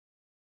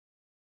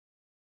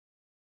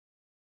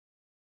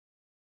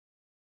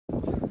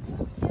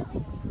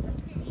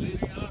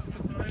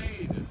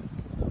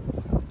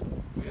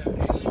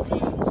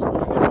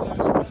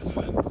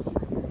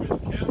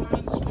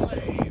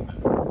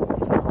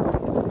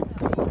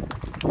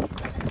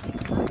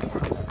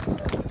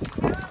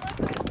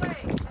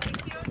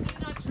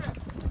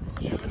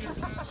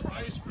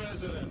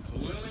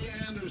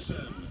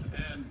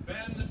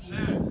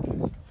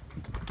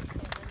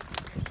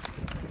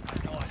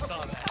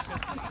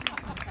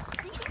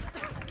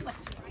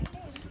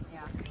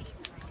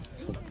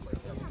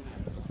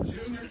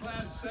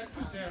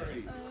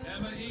Secretary,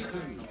 Emma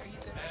Eaton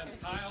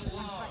and Kyle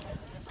Long.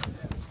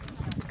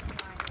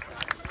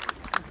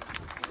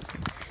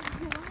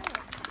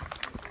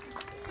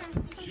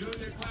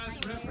 Junior class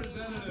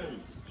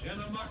representatives,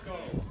 Jenna Mucko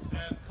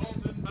and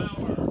Colton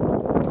Bauer.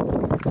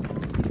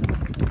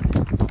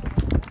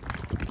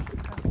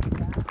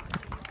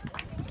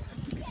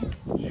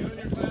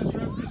 Junior class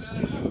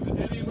representative,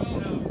 Eddie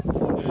Wilhelm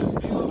and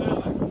Mila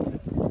Malik.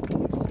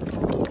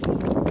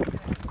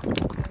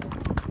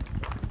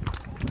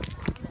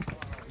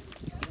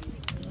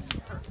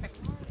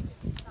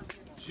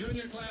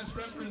 Junior class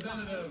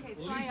representative,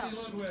 Lucy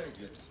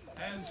Ludwig,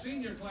 and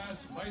senior class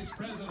vice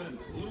president,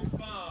 Luke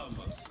Baum.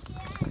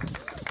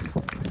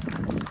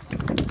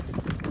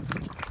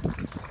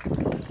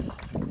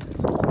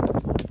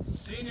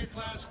 Senior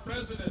class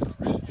president,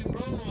 Christian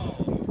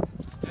Grunwald,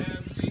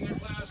 and senior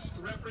class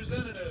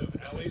representative,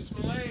 Ellie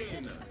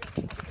Spillane.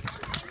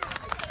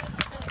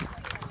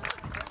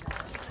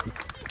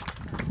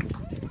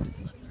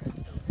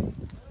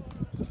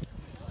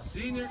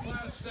 Senior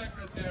class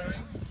secretary,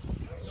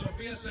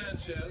 Sophia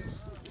Sanchez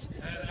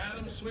and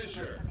Adam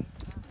Swisher.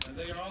 And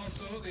they are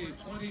also the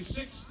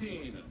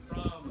 2016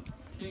 Prom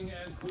King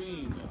and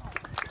Queen.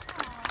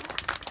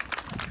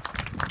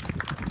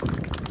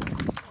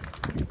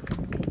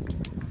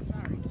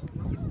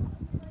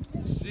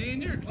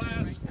 Senior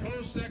class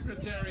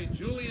co-secretary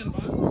Julian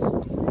Butts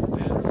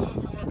and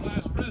sophomore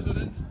class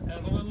president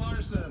Evelyn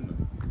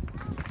Larson.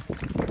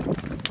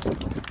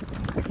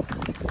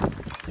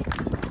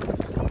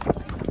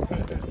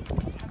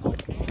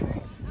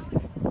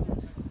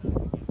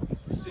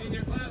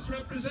 Senior class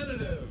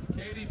representative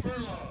Katie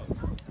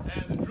Furlong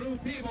and Drew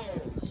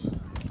Peebles.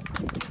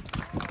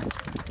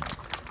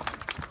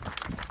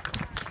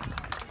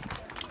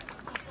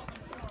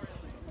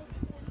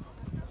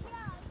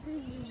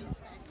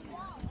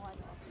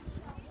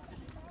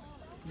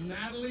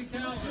 Natalie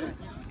Calvin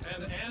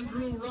and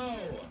Andrew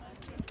Rowe.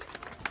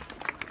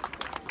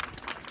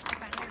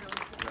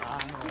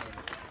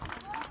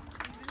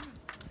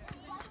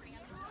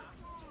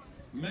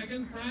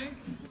 Megan Frank,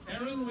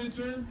 Erin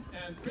Winter,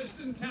 and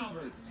Kristen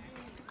Calvert.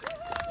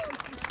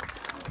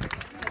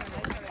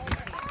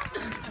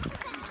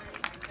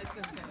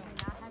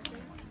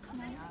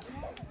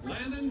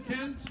 Landon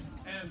Kent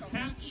and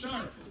Kat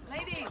Sharp.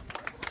 Ladies.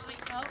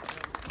 Oh.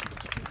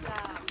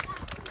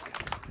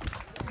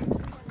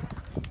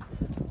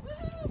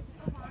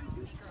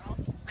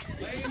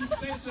 Lane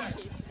Sasek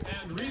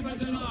and Reba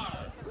Dinar.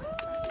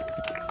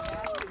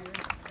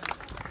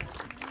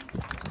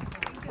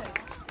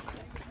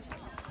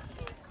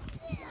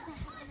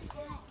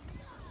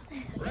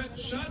 Brett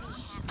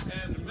Schutz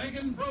and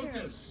Megan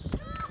Brokus.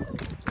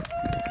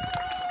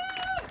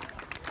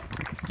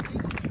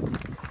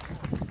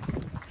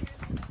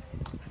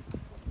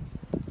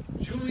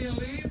 Julia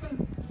Lieb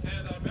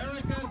and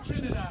America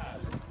Trinidad.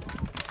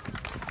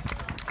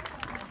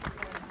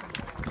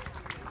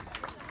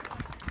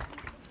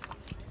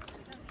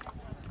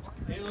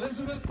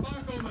 Elizabeth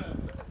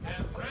Bachman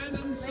and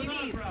Brandon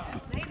Sinatra.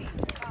 Ladies.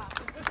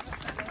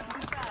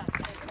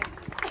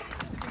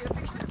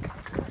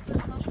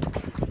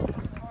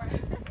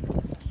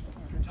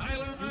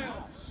 Tyler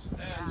Iles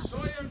and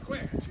Sawyer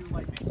Quick.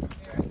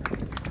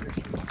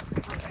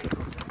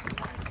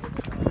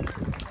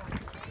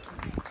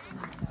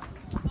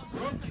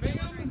 Brooke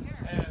Bingham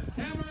and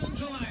Cameron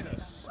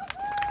Gelinas.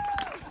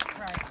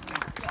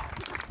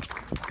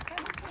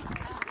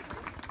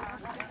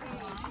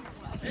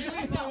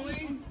 Haley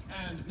Foley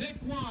and Nick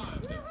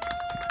Wand.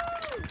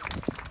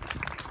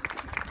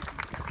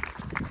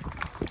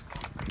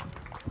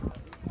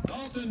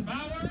 Dalton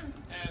Bauer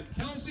and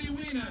Kelsey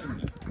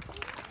Weenan.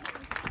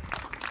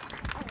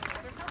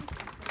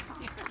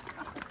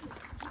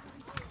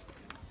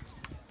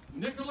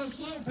 Nicholas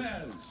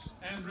Lopez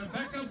and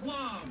Rebecca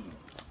Blom.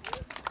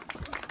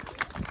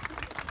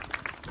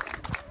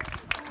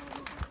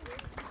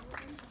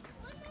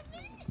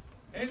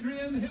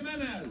 Adrian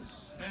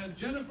Jimenez and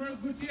Jennifer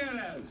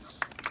Gutierrez.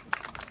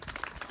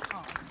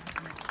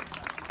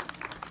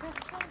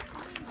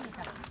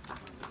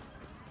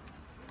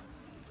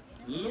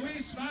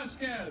 Luis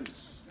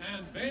Vasquez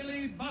and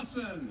Bailey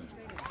Busson.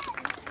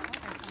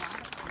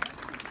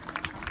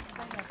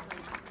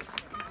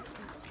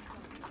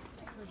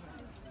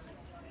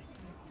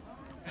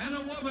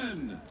 Hannah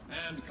Woman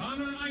and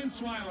Connor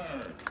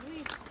Einsweiler.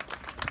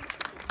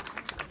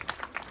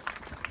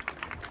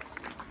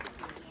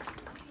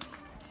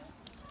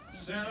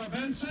 Sarah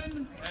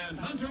Benson and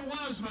Hunter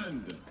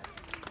Wasmond.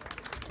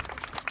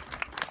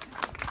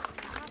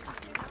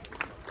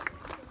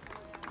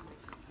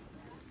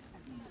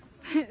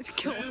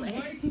 Sam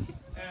White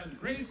and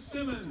Grace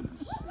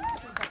Simmons.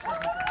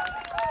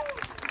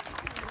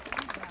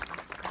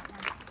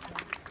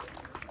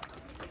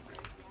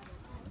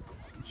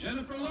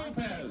 Jennifer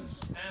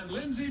Lopez and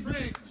Lindsay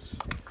Briggs.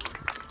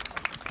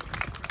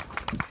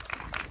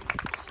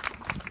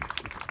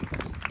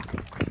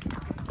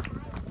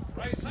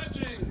 Bryce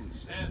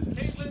Hutchings and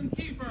Caitlin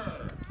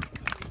Kiefer.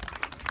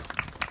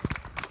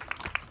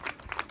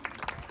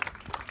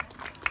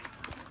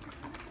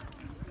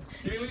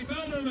 Kayla Haley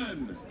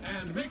Felderman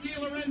and Mickey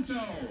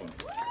Laurento.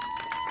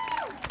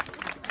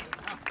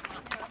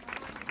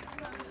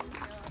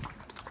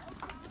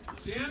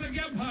 Sienna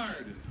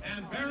Gebhard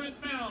and Barrett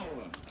Bell.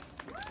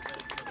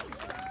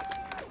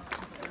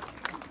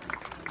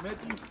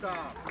 Mickey,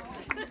 stop.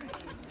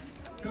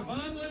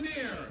 Kavan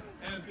Lanier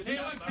and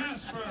Kayla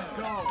Casper.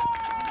 Go.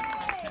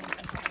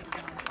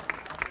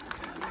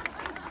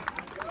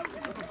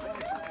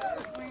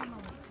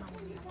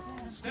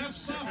 Steph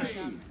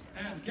Sophie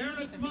and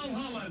Garrett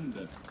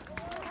Mulholland.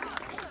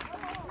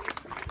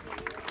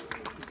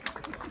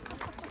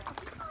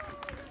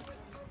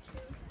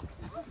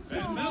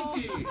 Ben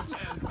Melke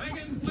and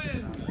Megan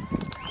Flynn.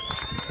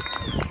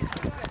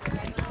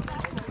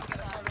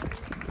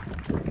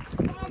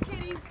 Come on,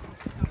 kitties.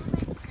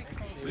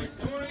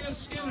 Victoria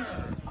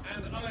Skinner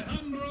and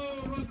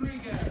Alejandro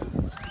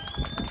Rodriguez.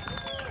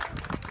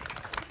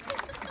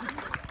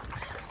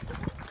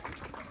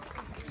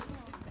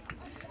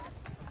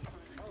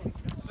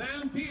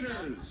 Sam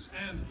Peters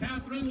and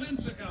Catherine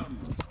Lincecum.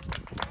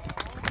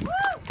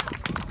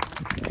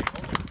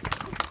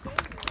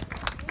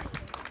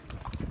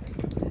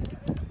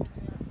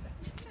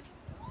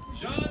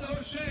 John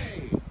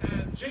O'Shea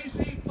and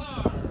J.C.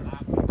 Farr.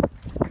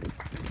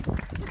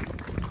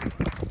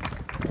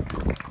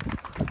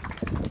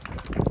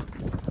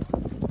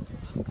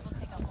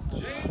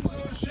 James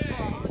O'Shea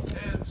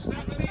and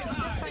Stephanie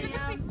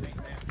Hyde.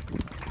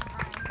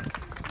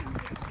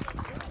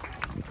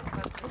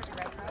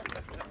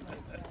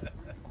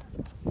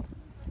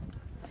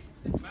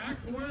 Mac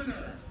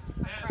Werner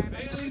and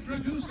Bailey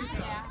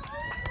Dragusica.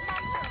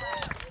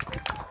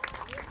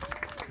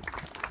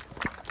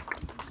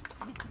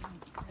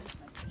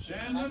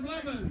 Chandler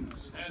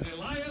Blevins and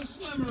Elias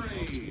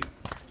Lemery.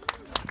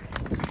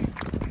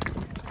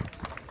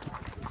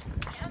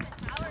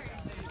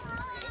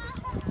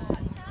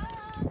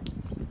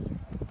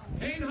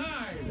 Kane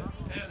Hyde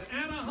and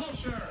Anna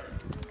Hulsher.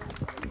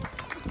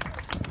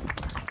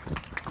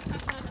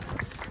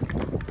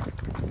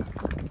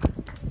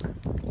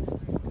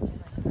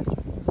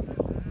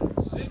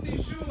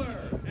 Sydney Schuler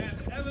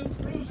and Evan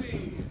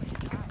Cruzy.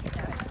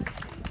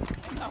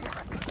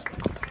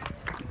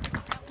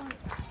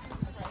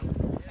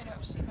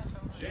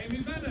 Jamie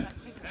Bennett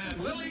and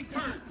Lily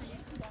Kurt.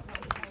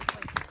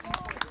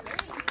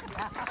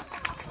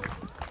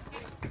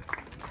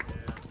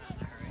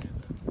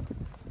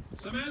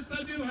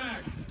 Samantha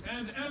Duhack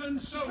and Evan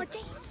Soates.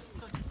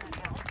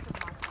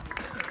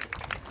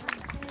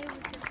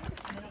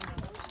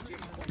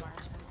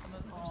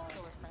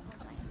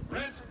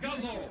 Brett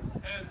Guzzle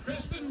and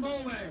Kristen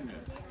Bowling.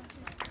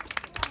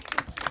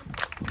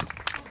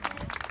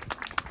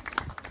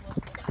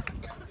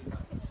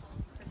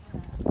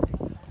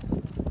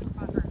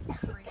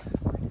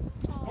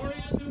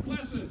 Orion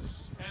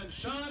Duplessis and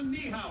Sean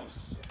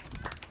Niehaus.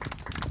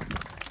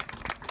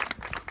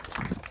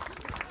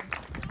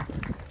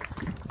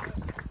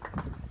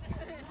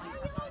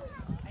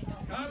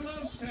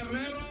 Carlos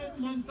Herrero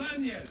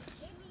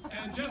Montañez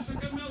and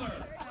Jessica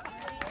Miller.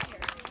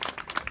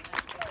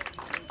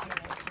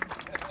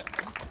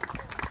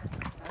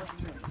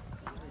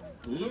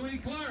 Louis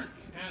Clark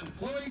and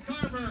Chloe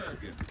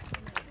Carberg.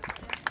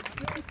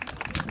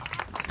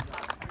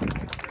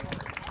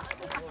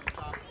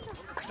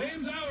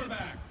 James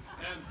Auerbach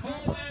and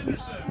Cole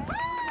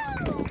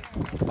Anderson.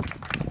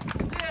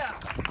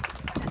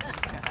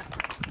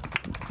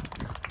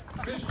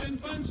 Christian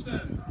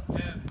Funston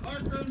and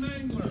Parker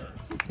Mangler.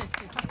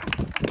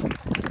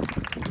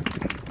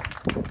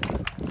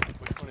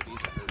 Which one of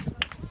these are hers?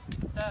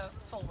 The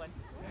full one.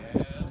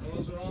 And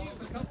those are all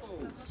the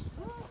couples.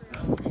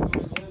 Now we'll be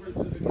going over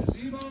to the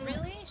gazebo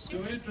Really? to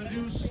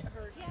introduce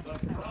the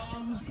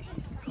prom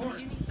court. Do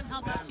you need some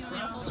help out? Do you want me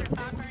to hold your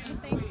cough or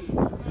anything?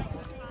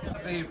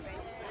 The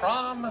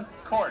prom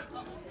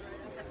court.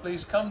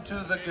 Please come to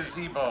the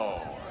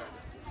gazebo.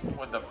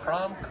 Would the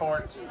prom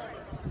court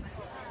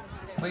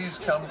please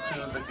come to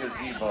the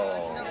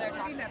gazebo?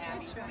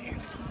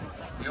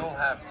 You'll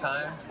have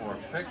time for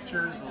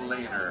pictures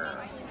later.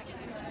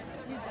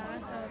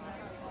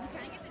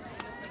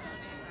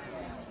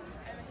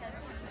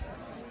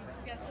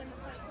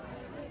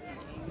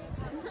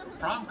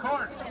 Prom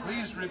court,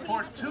 please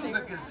report to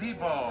the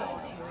gazebo.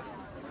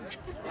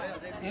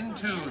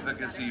 Into the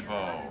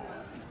gazebo.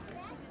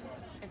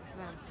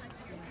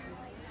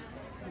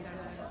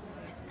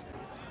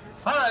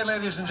 All right,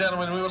 ladies and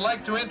gentlemen, we would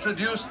like to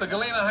introduce the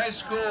Galena High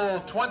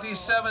School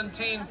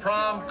 2017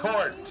 prom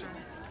court.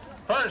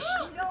 First,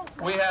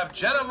 we have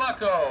Jenna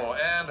Mucko,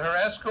 and her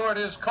escort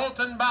is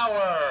Colton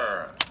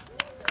Bauer.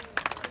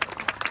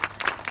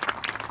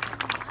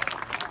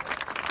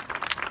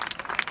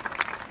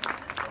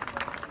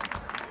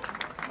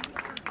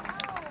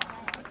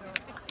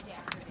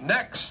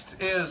 Next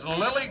is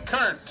Lily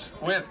Kurt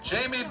with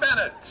Jamie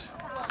Bennett.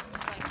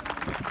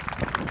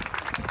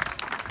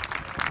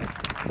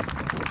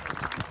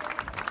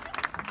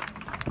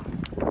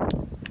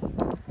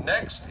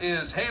 Next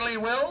is Haley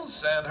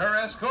Wills and her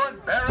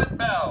escort, Barrett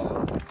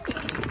Bell.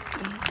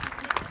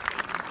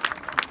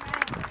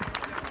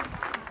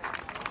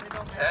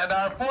 And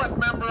our fourth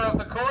member of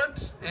the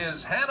court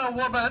is Hannah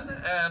Woman,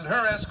 and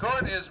her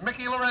escort is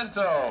Mickey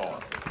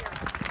Lorento.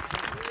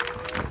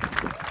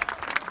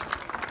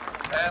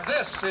 And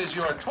this is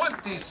your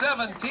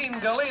 2017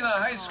 Galena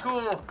High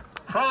School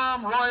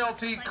Prom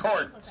Royalty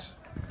Court.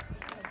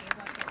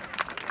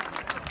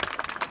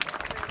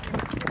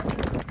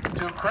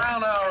 To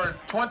crown our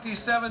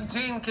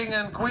 2017 King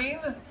and Queen,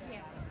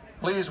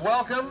 please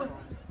welcome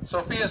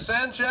Sophia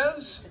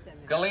Sanchez,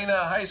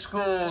 Galena High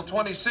School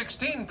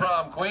 2016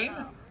 Prom Queen,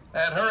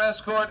 and her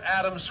escort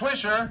Adam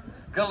Swisher,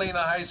 Galena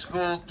High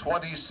School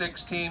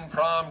 2016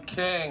 Prom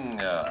King.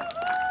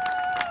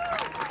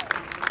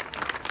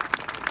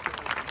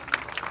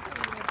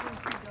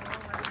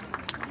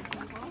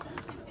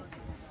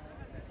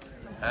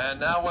 And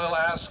now we'll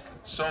ask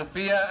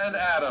Sophia and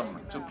Adam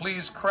to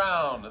please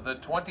crown the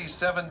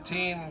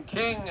 2017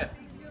 King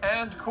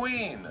and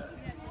Queen.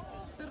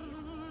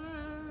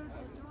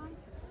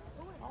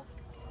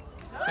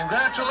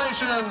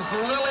 Congratulations,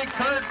 Lily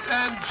Kurt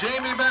and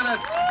Jamie Bennett.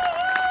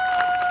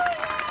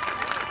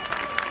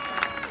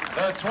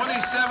 The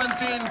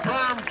 2017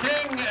 Prom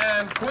King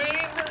and Queen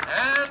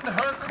and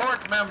her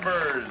court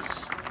members.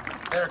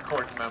 Their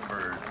court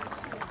members.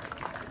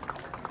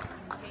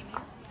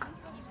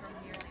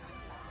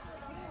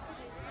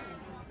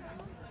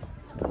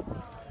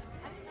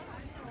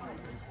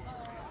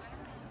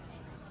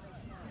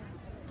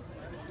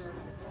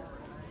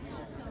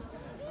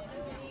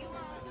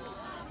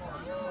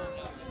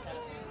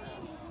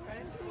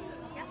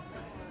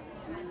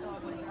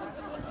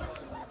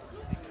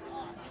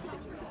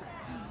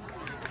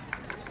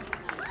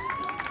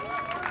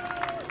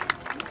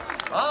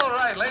 All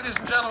right, ladies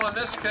and gentlemen,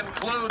 this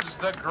concludes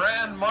the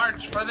Grand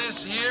March for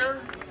this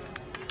year.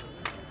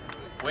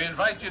 We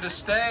invite you to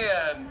stay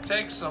and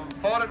take some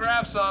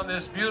photographs on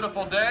this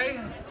beautiful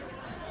day.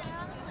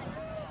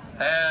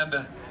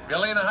 And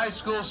Galena High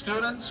School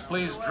students,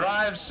 please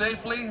drive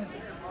safely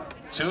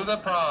to the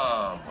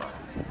prom.